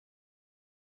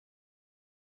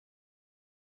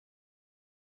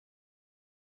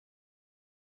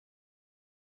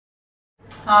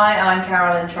Hi, I'm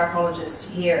Carolyn,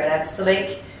 trichologist here at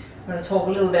Alopeica. I'm going to talk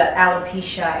a little about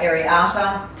Alopecia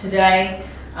Areata today.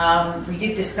 We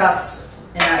did discuss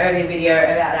in our earlier video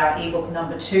about our ebook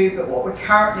number 2, but what we're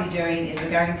currently doing is we're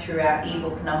going through our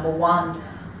ebook number 1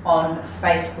 on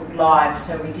Facebook Live.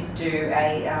 So we did do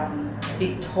a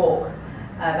big talk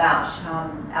about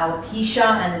alopecia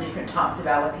and the different types of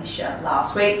alopecia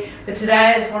last week. But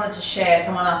today I just wanted to share,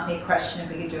 someone asked me a question if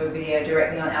we could do a video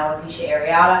directly on alopecia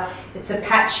areata. It's a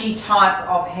patchy type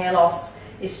of hair loss.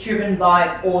 It's driven by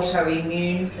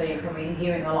autoimmune, so you're probably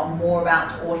hearing a lot more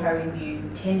about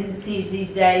autoimmune tendencies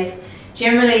these days.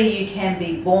 Generally you can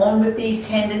be born with these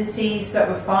tendencies, but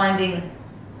we're finding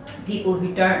people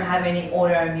who don't have any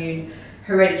autoimmune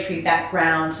hereditary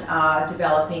background are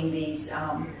developing these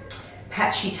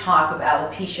patchy type of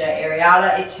alopecia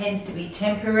areata. It tends to be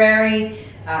temporary,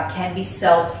 can be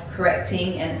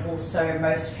self-correcting, and it's also in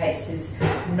most cases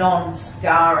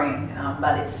non-scarring,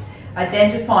 but it's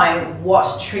identifying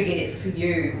what triggered it for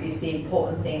you is the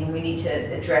important thing. We need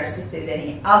to address if there's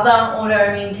any other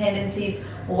autoimmune tendencies,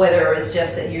 or whether it's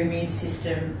just that your immune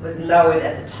system was lowered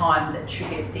at the time that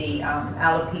triggered the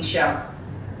alopecia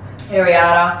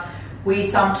areata. We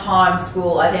sometimes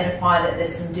will identify that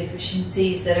there's some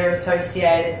deficiencies that are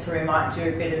associated, so we might do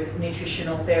a bit of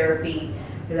nutritional therapy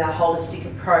with our holistic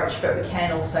approach, but we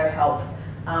can also help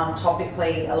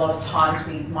topically. A lot of times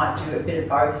we might do a bit of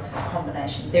both,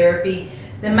 combination therapy.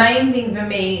 The main thing for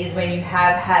me is when you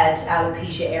have had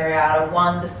alopecia areata,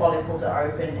 1, the follicles are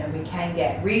open and we can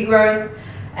get regrowth,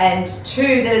 and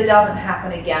 2, that it doesn't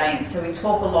happen again. So we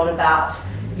talk a lot about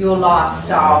your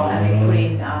lifestyle, and we put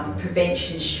in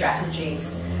prevention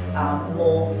strategies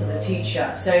more for the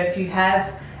future. So if you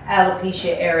have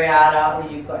alopecia areata, or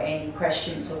you've got any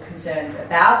questions or concerns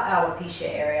about alopecia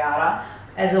areata,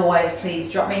 as always, please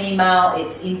drop me an email.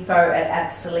 It's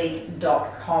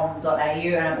info@absolique.com.au,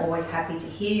 and I'm always happy to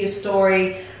hear your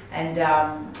story and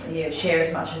share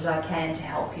as much as I can to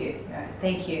help you.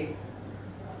 Thank you.